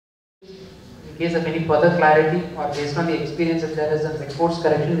case of any further clarity or based on the experience, if there is a course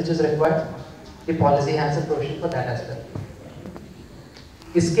correction which is required, the policy has a provision for that as well.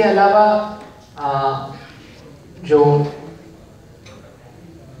 इसके अलावा जो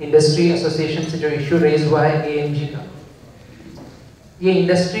industry association से जो issue raise हुआ है AMG का, ये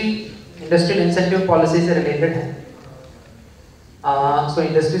industrial incentive policy से रिलेटेड है. So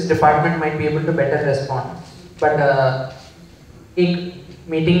industries department might be able to better respond. But एक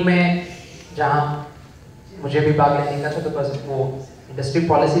मीटिंग में जहाँ मुझे भी भाग लेने का था, बिकॉज वो इंडस्ट्री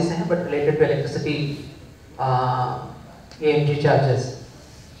पॉलिसी से हैं but related to electricity AMG charges,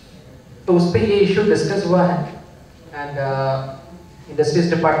 तो उस पर ये इशू डिस्कस हुआ है. And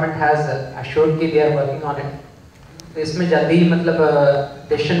industries department has assured कि they are working on it. तो इसमें जल्दी ही मतलब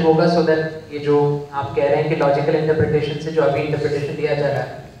डिसीजन होगा, सो दैट ये जो आप कह रहे हैं कि लॉजिकल इंटरप्रिटेशन से जो अभी इंटरप्रिटेशन दिया जा रहा है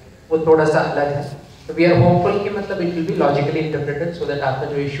वो थोड़ा सा अलग है. तो वी आर होपफुल कि मतलब it will be logically interpreted so that आपका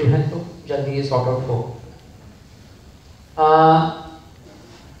जो इशू है तो जल्दी ये सॉर्ट आउट हो.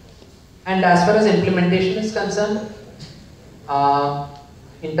 And as far as implementation is concern,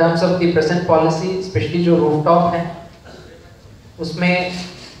 in terms of the present policy, specially जो रूफटॉप है उसमें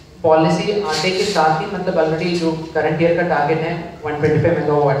पॉलिसी आने के साथ ही मतलब ऑलरेडी जो करंट ईयर का टारगेट है 125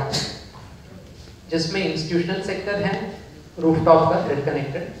 मेगावाट, जिसमें इंस्टीट्यूशनल सेक्टर है रूफटॉप का grid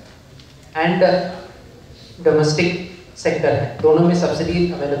connected and domestic sector है, दोनों में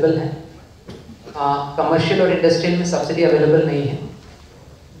सब्सिडी अवेलेबल है. कमर्शियल और इंडस्ट्रियल में सब्सिडी अवेलेबल नहीं है.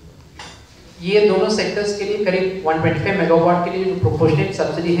 ये दोनों सेक्टर्स के लिए करीब 125 मेगावाट के लिए जो प्रोपोर्शनेट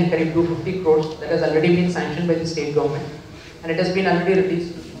सब्सिडी है करीब 250 crore, that has already been sanctioned by the state government and it has been already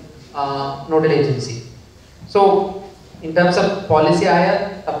released nodal agency. So in terms of policy आया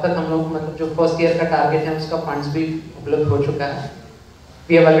तब तक हम लोग मतलब जो फर्स्ट ईयर का टारगेट है उसका फंड्स भी उपलब्ध हो चुका है.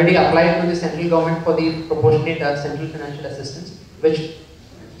 We have already applied to the central government for the proportionate central financial assistance, which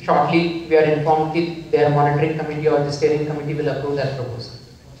shortly we are informed that their monitoring committee or the steering committee will approve that proposal.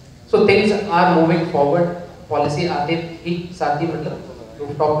 So things are moving forward. Policy आते ही साथ ही मतलब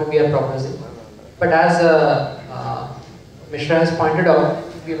rooftop में we are progressing. But as Mishra has pointed out,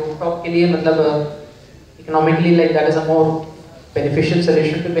 कि rooftop के लिए मतलब economically like that is a more beneficial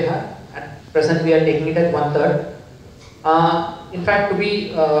solution to Bihar. At present we are taking it at 1/3. In fact, to be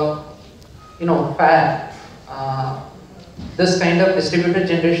fair, this kind of distributed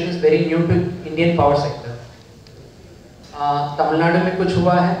generation is very new to Indian power sector. Tamil Nadu में कुछ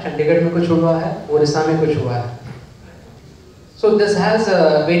हुआ है, चंडीगढ़ में कुछ हुआ है, ओडिशा में कुछ हुआ है. So this has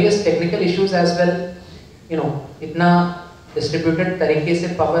various technical issues as well. इतना distributed तरीके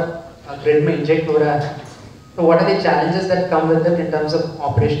से power grid में inject हो रहा है. So what are the challenges that come with it in terms of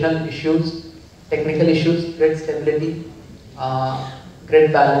operational issues, technical issues, grid stability,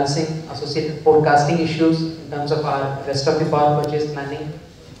 grid balancing, associated forecasting issues in terms of our rest of the power purchase planning.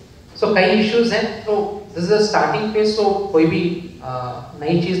 So कई issues हैं. तो this is a starting phase. So कोई भी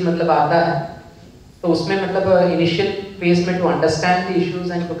नई चीज़ मतलब आता है तो उसमें मतलब initial phase में to understand the issues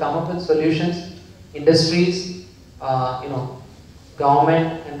and to come up with solutions, industries, government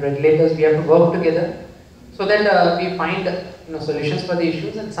and regulators, we have to work together so that we find solutions for the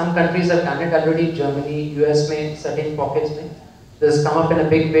issues. And some countries have done it already. Germany, US में certain pockets में this has come up in a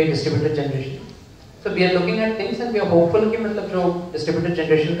big way, distributed generation. So we are looking at things and we are hopeful कि मतलब जो distributed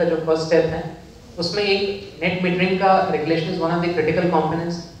generation का जो first step है उसमें एक net metering का regulation is one of the critical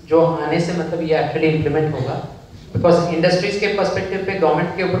components जो आने से मतलब ये actually implement होगा, because industries के perspective पे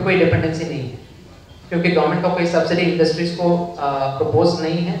government के ऊपर कोई dependency नहीं है, क्योंकि government का कोई subsidy industries को propose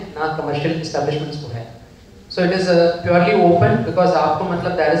नहीं है, ना commercial establishments को है. So it is purely open because आपको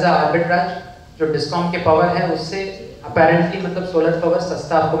मतलब there is a arbitrage जो डिस्कॉम के पावर है उससे apparently मतलब सोलर पावर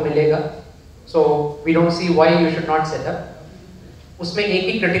सस्ता आपको मिलेगा. So we don't see why you should not set up. उसमें एक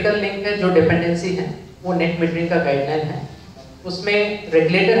ही critical link है जो dependency है, वो net metering का guideline है. उसमें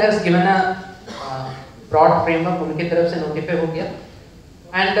regulator has given a broad framework, उनकी तरफ से notify हो गया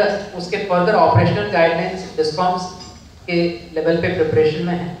and उसके further operational guidelines डिस्कॉम्स के level पे preparation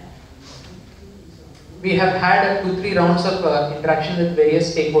में है. We have had 2-3 rounds of interaction with various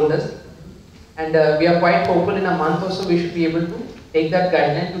stakeholders and we are quite hopeful in a month or so we should be able to take that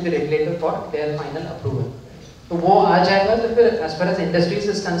guideline to the regulator for their final approval. तो वो आ जाएगा तो फिर as far as industries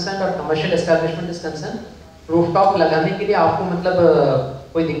is concerned और commercial establishment is concerned rooftop लगाने के लिए आपको मतलब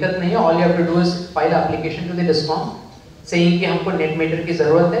कोई दिक्कत नहीं है. All you have to do is file application to the discom saying कि हमको net meter की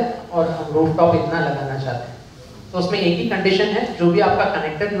ज़रूरत है और हम rooftop इतना लगाना चाहते हैं. तो उसमें एक ही कंडीशन है, जो भी आपका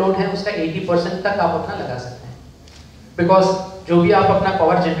कनेक्टेड लोड है उसका 80% तक आप अपना लगा सकते हैं, बिकॉज जो भी आप अपना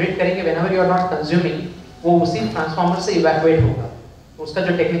पावर जनरेट करेंगे whenever you are not consuming वो उसी ट्रांसफार्मर से इवैक्यूएट होगा. तो उसका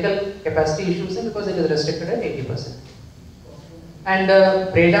जो टेक्निकल कैपेसिटी इश्यूज है because it is restricted eight 80%. And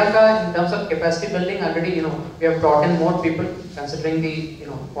BREDA ka, in terms of capacity building, already we have brought in more people considering the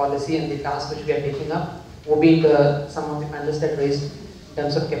policy and the task which we are taking up. Will be some of the panelists that raised in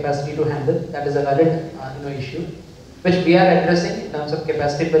terms of capacity to handle. That is a valid issue, which we are addressing in terms of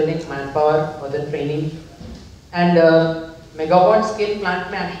capacity building, manpower, further training, and megawatt scale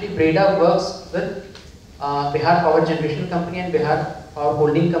plant. Actually, BREDA works with Bihar Power Generation Company and Bihar Power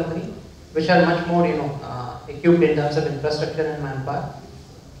Holding Company, which are much more equipped in terms of infrastructure and manpower.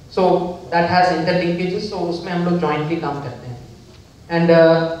 So that has interlinkages. So उसमें हम लोग jointly काम करते हैं. And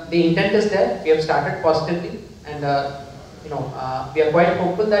the intent is there. We have started positively, and we are quite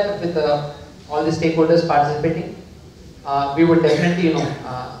hopeful that with all the stakeholders participating, we would definitely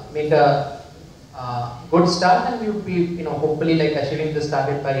make a good start, and we would be hopefully like achieving this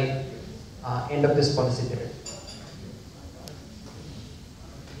target by end of this policy period.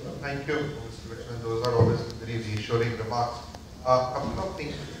 Thank you, Mr. Lakshmanan. Those are always very reassuring remarks. A couple of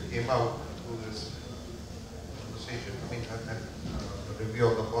things came out through this conversation. I mean, and the review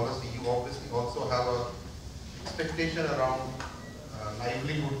of the policy. You obviously also have a expectation around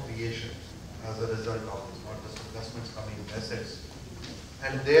livelihood creation as a result of this, not just investments coming in assets.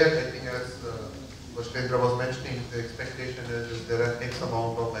 And there, I think, as Vashendra was mentioning, the expectation is there are X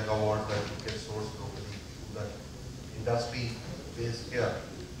amount of megawatts that you can source locally to that industry based here.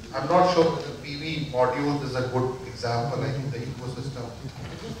 I'm not sure that the PV modules is a good example. I think the ecosystem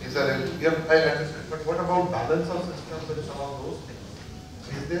is a I understand. But what about balance of systems and some of those things?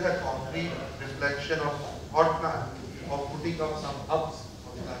 Is there a concrete reflection of thought plan of putting up some hubs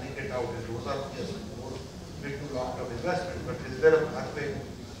or planning it out? And those are yes, more mid to long term investment. But is there a pathway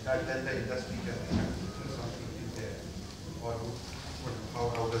that then the industry can do something in there? Or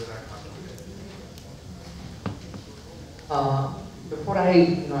how does that happen? Before I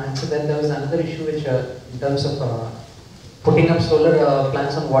answer that, there was another issue which in terms of putting up solar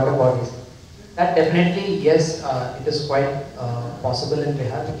plants on water bodies. That definitely, yes, it is quite possible in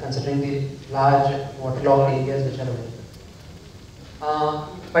Bihar, considering the large waterlogged areas which are available.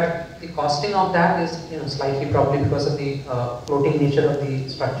 But the costing of that is slightly, probably because of the floating nature of the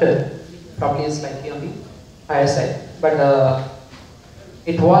structure, probably is slightly on the higher side. But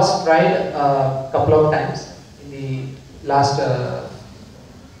it was tried a couple of times in the last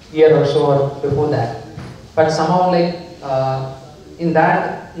year or so or before that, but somehow like in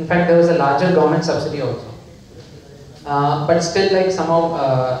that, in fact there was a larger government subsidy also, but still like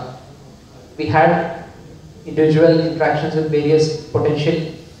somehow we had individual interactions with various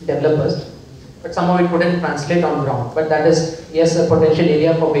potential developers, but somehow it couldn't translate on ground. But that is, yes, a potential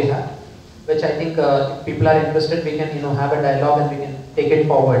area for Bihar, which I think if people are interested, we can have a dialogue and we can take it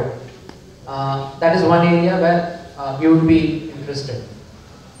forward. That is one area where we would be interested.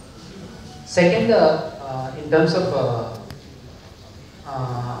 Second, in terms of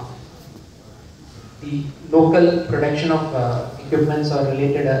the local production of equipments or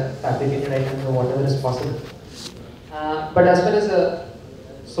related fabricated items or whatever is possible. But as far as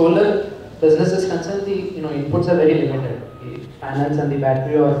solar business is concerned, the inputs are very limited. The panels and the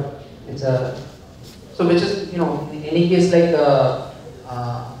battery, or it's a which is in any case like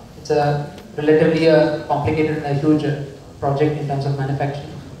it's a relatively complicated and a huge project in terms of manufacturing.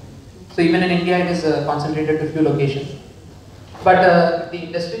 So even in India, it is concentrated to few locations. But the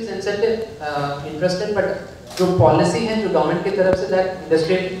industry is interested, but जो policy है, जो government की तरफ से, that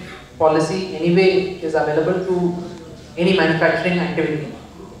industrial policy anyway is available to any manufacturing activity,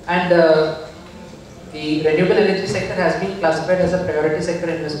 and the renewable energy sector has been classified as a priority sector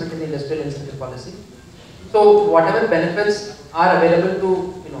investment in the industrial incentive policy. So whatever benefits are available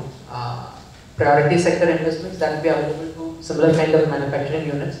to priority sector investments, that will be available to similar kind of manufacturing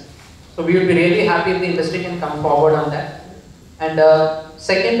units. So we would be really happy if the industry can come forward on that. And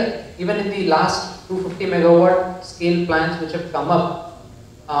second, even in the last 250 megawatt scale plants which have come up,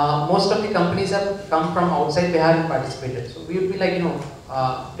 most of the companies have come from outside Bihar and participated. So we would be like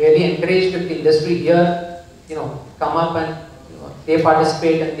really encouraged if the industry here come up and they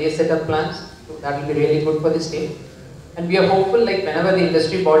participate and they set up plans. So that will be really good for the state. And we are hopeful, like whenever the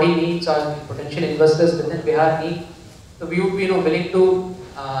industry body needs or the potential investors within Bihar need, so we would be willing to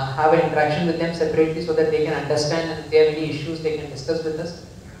have an interaction with them separately so that they can understand, and if they have any issues they can discuss with us.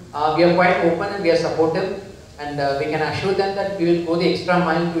 We are quite open and we are supportive, and we can assure them that we will go the extra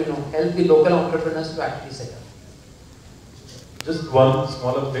mile to help the local entrepreneurs to actually set up. Just one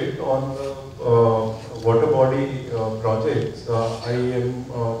small update on the water body projects.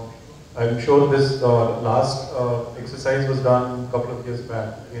 I'm sure this last exercise was done a couple of years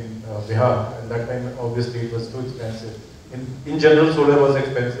back in Bihar, and that time obviously it was too expensive. In general, solar was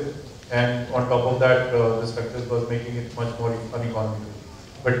expensive, and on top of that, the structures was making it much more uneconomical.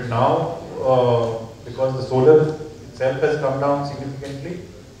 But now, because the solar itself has come down significantly,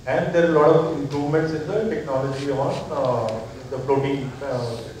 and there are a lot of improvements in the technology on the floating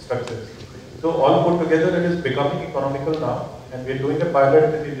structures. So all put together, it is becoming economical now, and we are doing a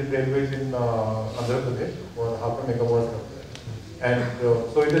pilot with Indian Railways in Andhra Pradesh for 0.5 megawatt. And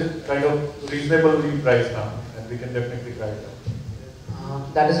so it is kind of reasonably priced now, and we can definitely try it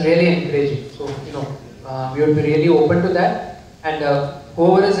out. That is really encouraging. So, we would be really open to that. And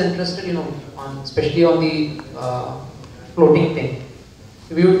whoever is interested, especially on the floating thing,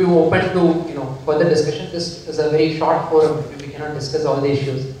 we would be open to, further discussion. This is a very short forum. We cannot discuss all the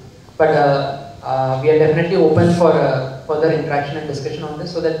issues. But we are definitely open for further interaction and discussion on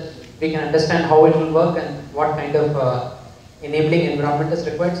this so that we can understand how it will work and what kind of enabling environment is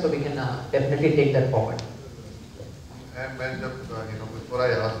required, so we can definitely take that forward. And before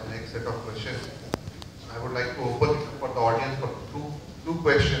I ask the next set of questions, I would like to open for the audience for two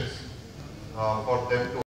questions for them to